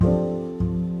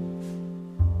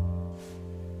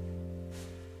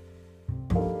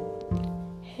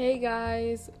Hey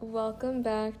guys, welcome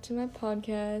back to my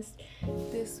podcast.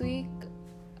 This week,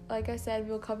 like I said,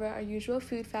 we'll cover our usual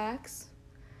food facts.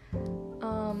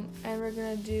 And we're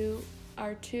gonna do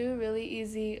our two really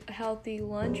easy, healthy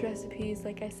lunch recipes,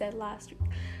 like I said last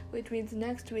week, which means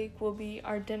next week will be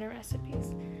our dinner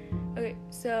recipes. Okay,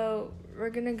 so we're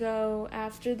gonna go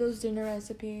after those dinner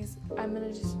recipes. I'm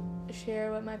gonna just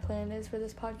share what my plan is for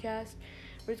this podcast.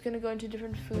 We're just gonna go into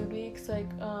different food weeks,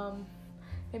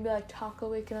 maybe like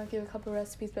taco week, and I'll give a couple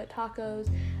recipes about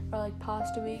tacos, or like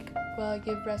pasta week, where I'll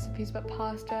give recipes about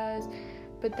pastas,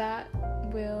 but that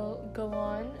will go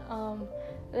on.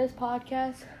 This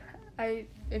podcast,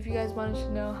 if you guys wanted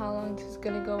to know how long this is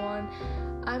gonna go on,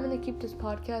 I'm gonna keep this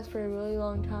podcast for a really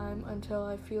long time until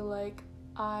I feel like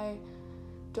I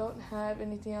don't have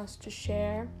anything else to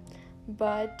share,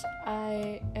 but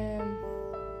I am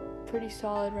pretty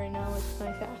solid right now with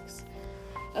my facts.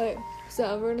 Okay,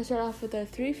 so we're going to start off with our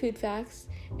 3 food facts.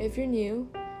 If you're new,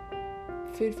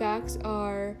 food facts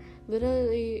are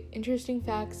literally interesting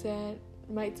facts that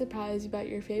might surprise you about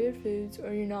your favorite foods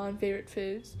or your non-favorite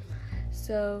foods.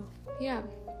 So, yeah.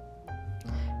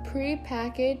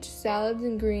 Pre-packaged salads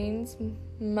and greens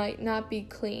might not be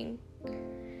clean.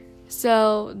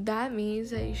 So that means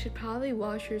that you should probably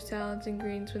wash your salads and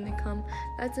greens when they come.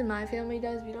 That's what my family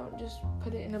does. We don't just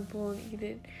put it in a bowl and eat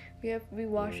it. We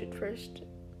wash it first.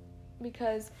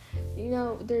 Because,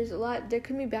 there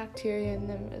can be bacteria in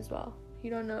them as well.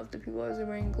 You don't know if the people are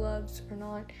wearing gloves or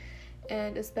not.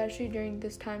 And especially during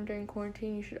this time, during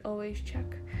quarantine, you should always check.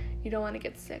 You don't want to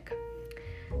get sick.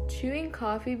 Chewing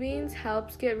coffee beans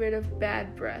helps get rid of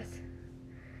bad breath.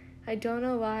 I don't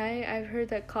know why. I've heard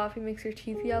that coffee makes your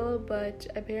teeth yellow, but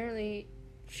apparently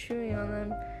chewing on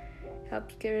them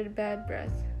helps get rid of bad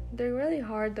breath. They're really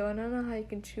hard though. I don't know how you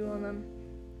can chew on them.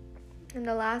 And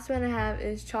the last one I have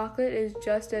is chocolate is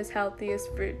just as healthy as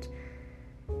fruit.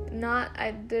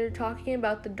 They're talking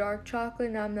about the dark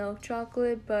chocolate, not milk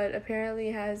chocolate, but apparently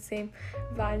it has the same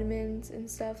vitamins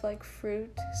and stuff like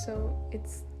fruit, so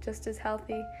it's just as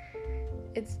healthy.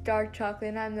 It's dark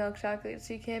chocolate, not milk chocolate,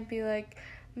 so you can't be like,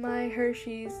 my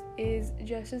Hershey's is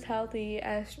just as healthy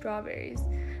as strawberries.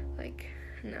 Like,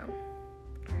 no.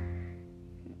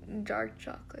 Dark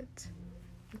chocolate.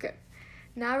 Okay.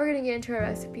 Now we're going to get into our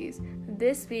recipes.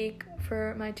 This week,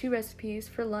 for my 2 recipes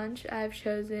for lunch, I've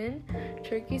chosen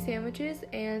turkey sandwiches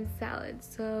and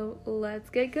salads. So let's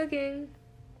get cooking.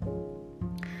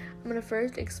 I'm going to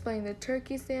first explain the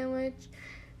turkey sandwich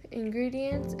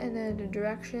ingredients and then the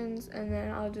directions, and then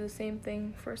I'll do the same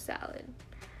thing for salad.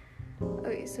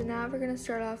 Okay, so now we're going to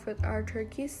start off with our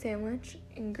turkey sandwich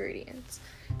ingredients.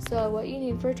 So what you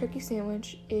need for a turkey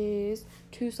sandwich is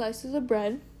 2 slices of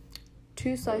bread,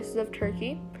 2 slices of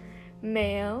turkey,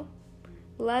 mayo,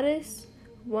 lettuce,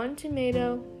 1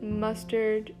 tomato,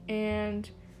 mustard,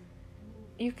 and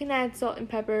you can add salt and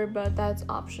pepper, but that's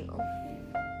optional.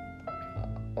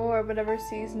 Or whatever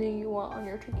seasoning you want on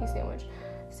your turkey sandwich.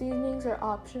 Seasonings are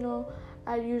optional.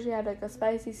 I usually add like a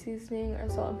spicy seasoning or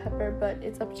salt and pepper, but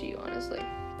it's up to you, honestly.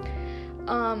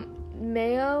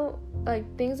 Mayo,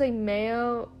 things like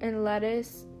mayo and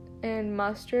lettuce and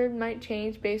mustard might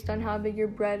change based on how big your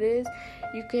bread is.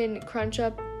 You can crunch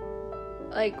up,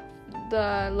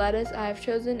 the lettuce I've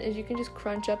chosen is you can just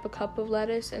crunch up a cup of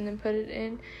lettuce and then put it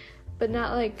in, but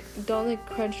not don't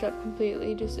crunch it up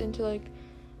completely, just into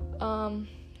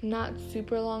not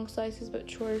super long slices but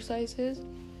shorter slices.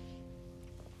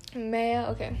 Mayo,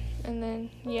 okay, and then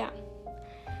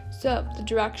so the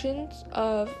directions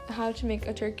of how to make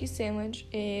a turkey sandwich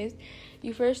is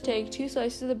you first take 2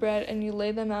 slices of the bread and you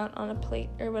lay them out on a plate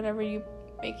or whatever you're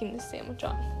making the sandwich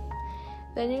on.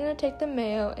 Then you're going to take the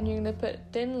mayo and you're going to put a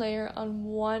thin layer on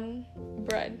one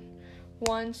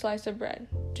slice of bread.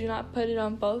 Do not put it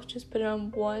on both, just put it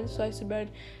on one slice of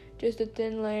bread, just a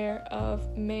thin layer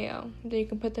of mayo. Then you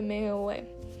can put the mayo away.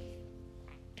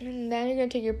 And then you're going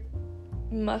to take your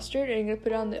mustard and you're going to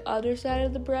put it on the other side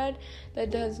of the bread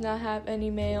that does not have any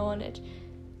mayo on it.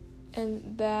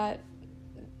 And that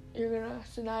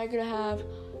so now you're going to have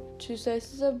 2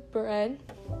 slices of bread,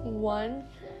 1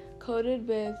 coated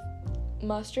with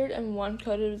mustard and 1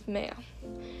 coated with mayo.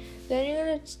 Then you're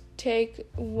going to take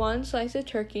 1 slice of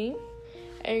turkey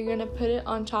and you're going to put it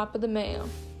on top of the mayo.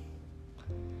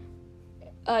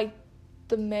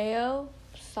 The mayo,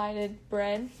 sided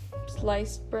bread,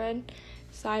 sliced bread,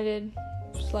 sided,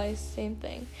 sliced, same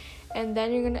thing. And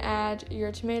then you're going to add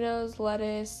your tomatoes,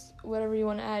 lettuce, whatever you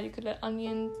want to add. You could add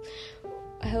onions,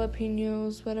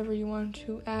 jalapenos, whatever you want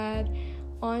to add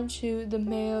onto the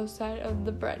mayo side of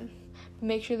the bread.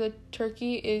 Make sure the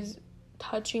turkey is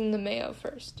touching the mayo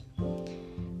first.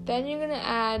 Then you're going to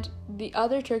add the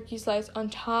other turkey slice on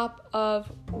top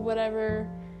of whatever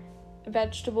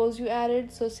vegetables you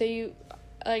added. So say you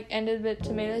ended with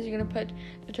tomatoes, you're going to put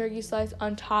the turkey slice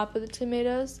on top of the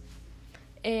tomatoes.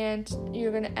 And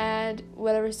you're going to add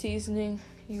whatever seasoning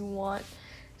you want.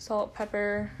 Salt,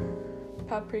 pepper,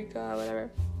 paprika,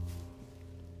 whatever,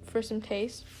 for some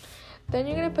taste. Then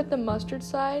you're going to put the mustard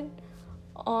side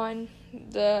on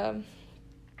the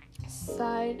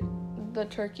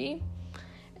turkey,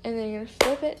 and then you're going to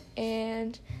flip it,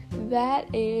 and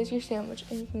that is your sandwich.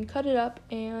 And you can cut it up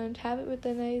and have it with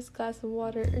a nice glass of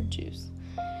water or juice.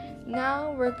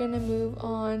 Now we're going to move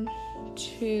on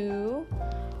to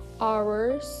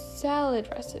our salad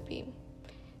recipe.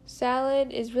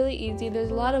 Salad is really easy.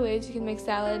 There's a lot of ways you can make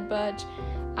salad, but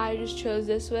I just chose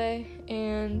this way,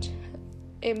 and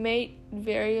it may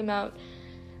vary the amount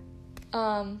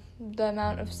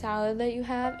of salad that you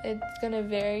have. It's gonna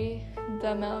vary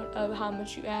the amount of how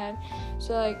much you add.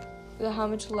 So how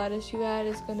much lettuce you add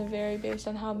is gonna vary based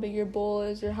on how big your bowl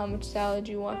is or how much salad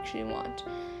you actually want.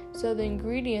 So the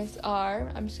ingredients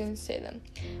are, I'm just gonna say them: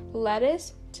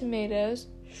 lettuce, tomatoes,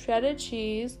 shredded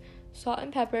cheese, salt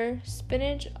and pepper,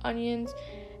 spinach, onions,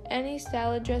 any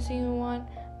salad dressing you want.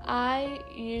 I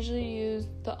usually use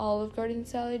the Olive Garden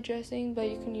salad dressing, but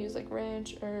you can use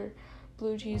ranch or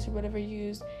blue cheese or whatever you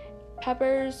use.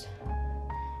 Peppers,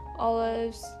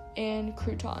 olives, and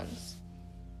croutons.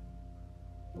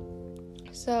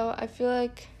 So I feel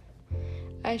like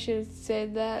I should have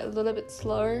said that a little bit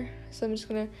slower, so I'm just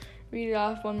going to read it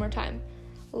off one more time.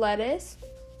 Lettuce,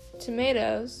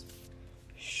 tomatoes,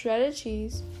 shredded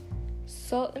cheese,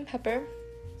 salt and pepper,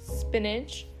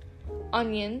 spinach,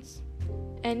 onions,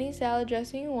 any salad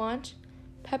dressing you want,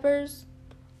 peppers,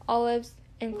 olives,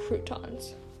 and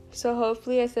croutons. So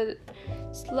hopefully I said it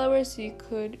slower so you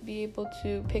could be able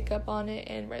to pick up on it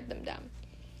and write them down.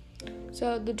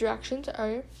 So the directions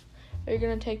are, you're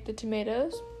going to take the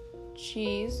tomatoes,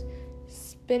 cheese,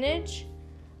 spinach,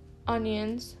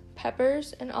 onions,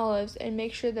 peppers, and olives, and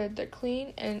make sure that they're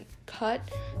clean and cut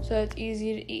so it's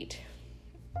easy to eat.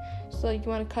 So you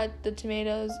want to cut the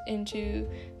tomatoes into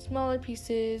smaller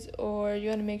pieces, or you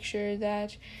want to make sure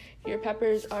that your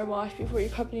peppers are washed before you're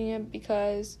cutting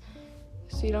it,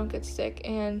 so you don't get sick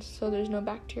and so there's no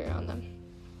bacteria on them.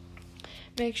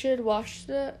 Make sure to wash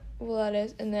the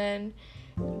lettuce and then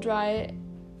dry it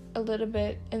a little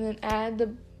bit, and then add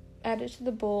it to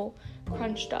the bowl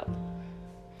crunched up.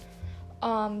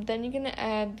 Then you're going to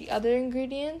add the other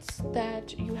ingredients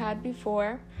that you had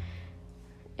before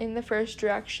in the first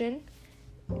direction,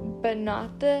 but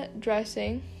not the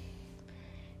dressing,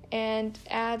 and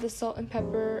add the salt and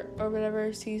pepper or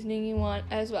whatever seasoning you want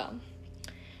as well.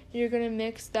 You're going to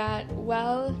mix that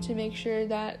well to make sure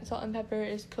that salt and pepper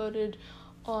is coated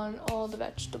on all the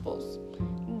vegetables.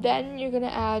 Then you're going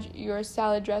to add your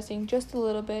salad dressing, just a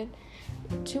little bit.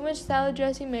 Too much salad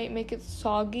dressing might make it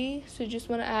soggy, so you just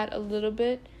want to add a little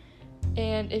bit,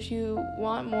 and if you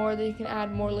want more, then you can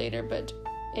add more later. But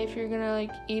if you're going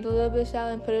to eat a little bit of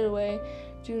salad and put it away,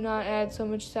 do not add so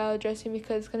much salad dressing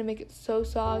because it's going to make it so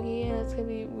soggy and it's going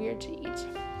to be weird to eat.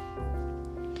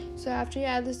 So after you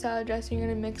add the salad dressing, you're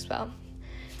going to mix well.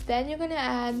 Then you're going to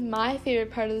add my favorite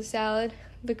part of the salad,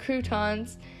 the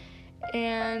croutons,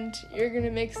 and you're going to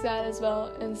mix that as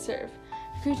well and serve.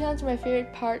 Croutons are my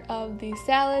favorite part of the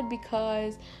salad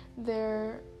because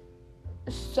they're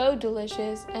so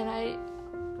delicious, and I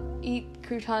eat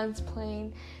croutons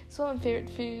plain. It's one of my favorite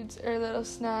foods or little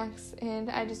snacks, and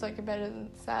I just like it better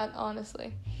than salad,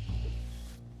 honestly.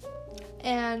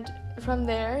 And from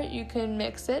there, you can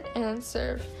mix it and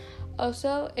serve.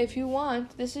 Also, if you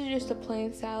want, this is just a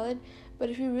plain salad, but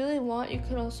if you really want, you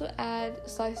can also add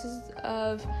slices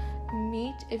of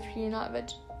meat if you're not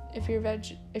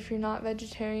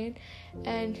vegetarian,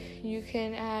 and you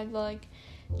can add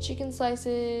chicken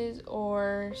slices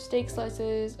or steak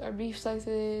slices or beef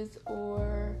slices,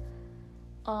 or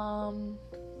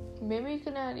maybe you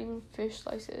can add even fish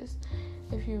slices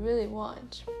if you really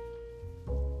want.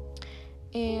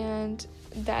 And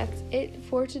that's it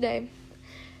for today.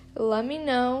 Let me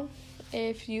know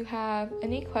if you have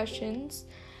any questions.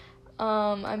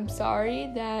 I'm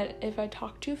sorry that if I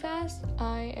talk too fast.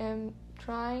 I am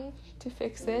trying to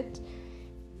fix it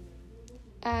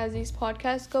as these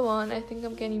podcasts go on. I think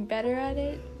I'm getting better at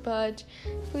it, but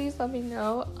please let me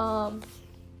know.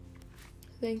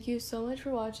 Thank you so much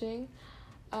for watching.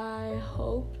 I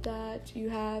hope that you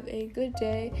have a good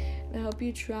day, and I hope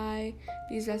you try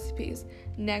these recipes.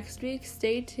 Next week,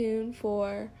 stay tuned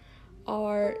for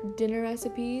our dinner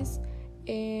recipes,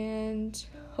 and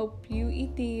hope you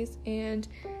eat these and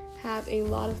have a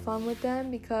lot of fun with them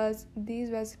because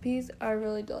these recipes are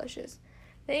really delicious.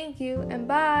 Thank you and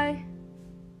bye.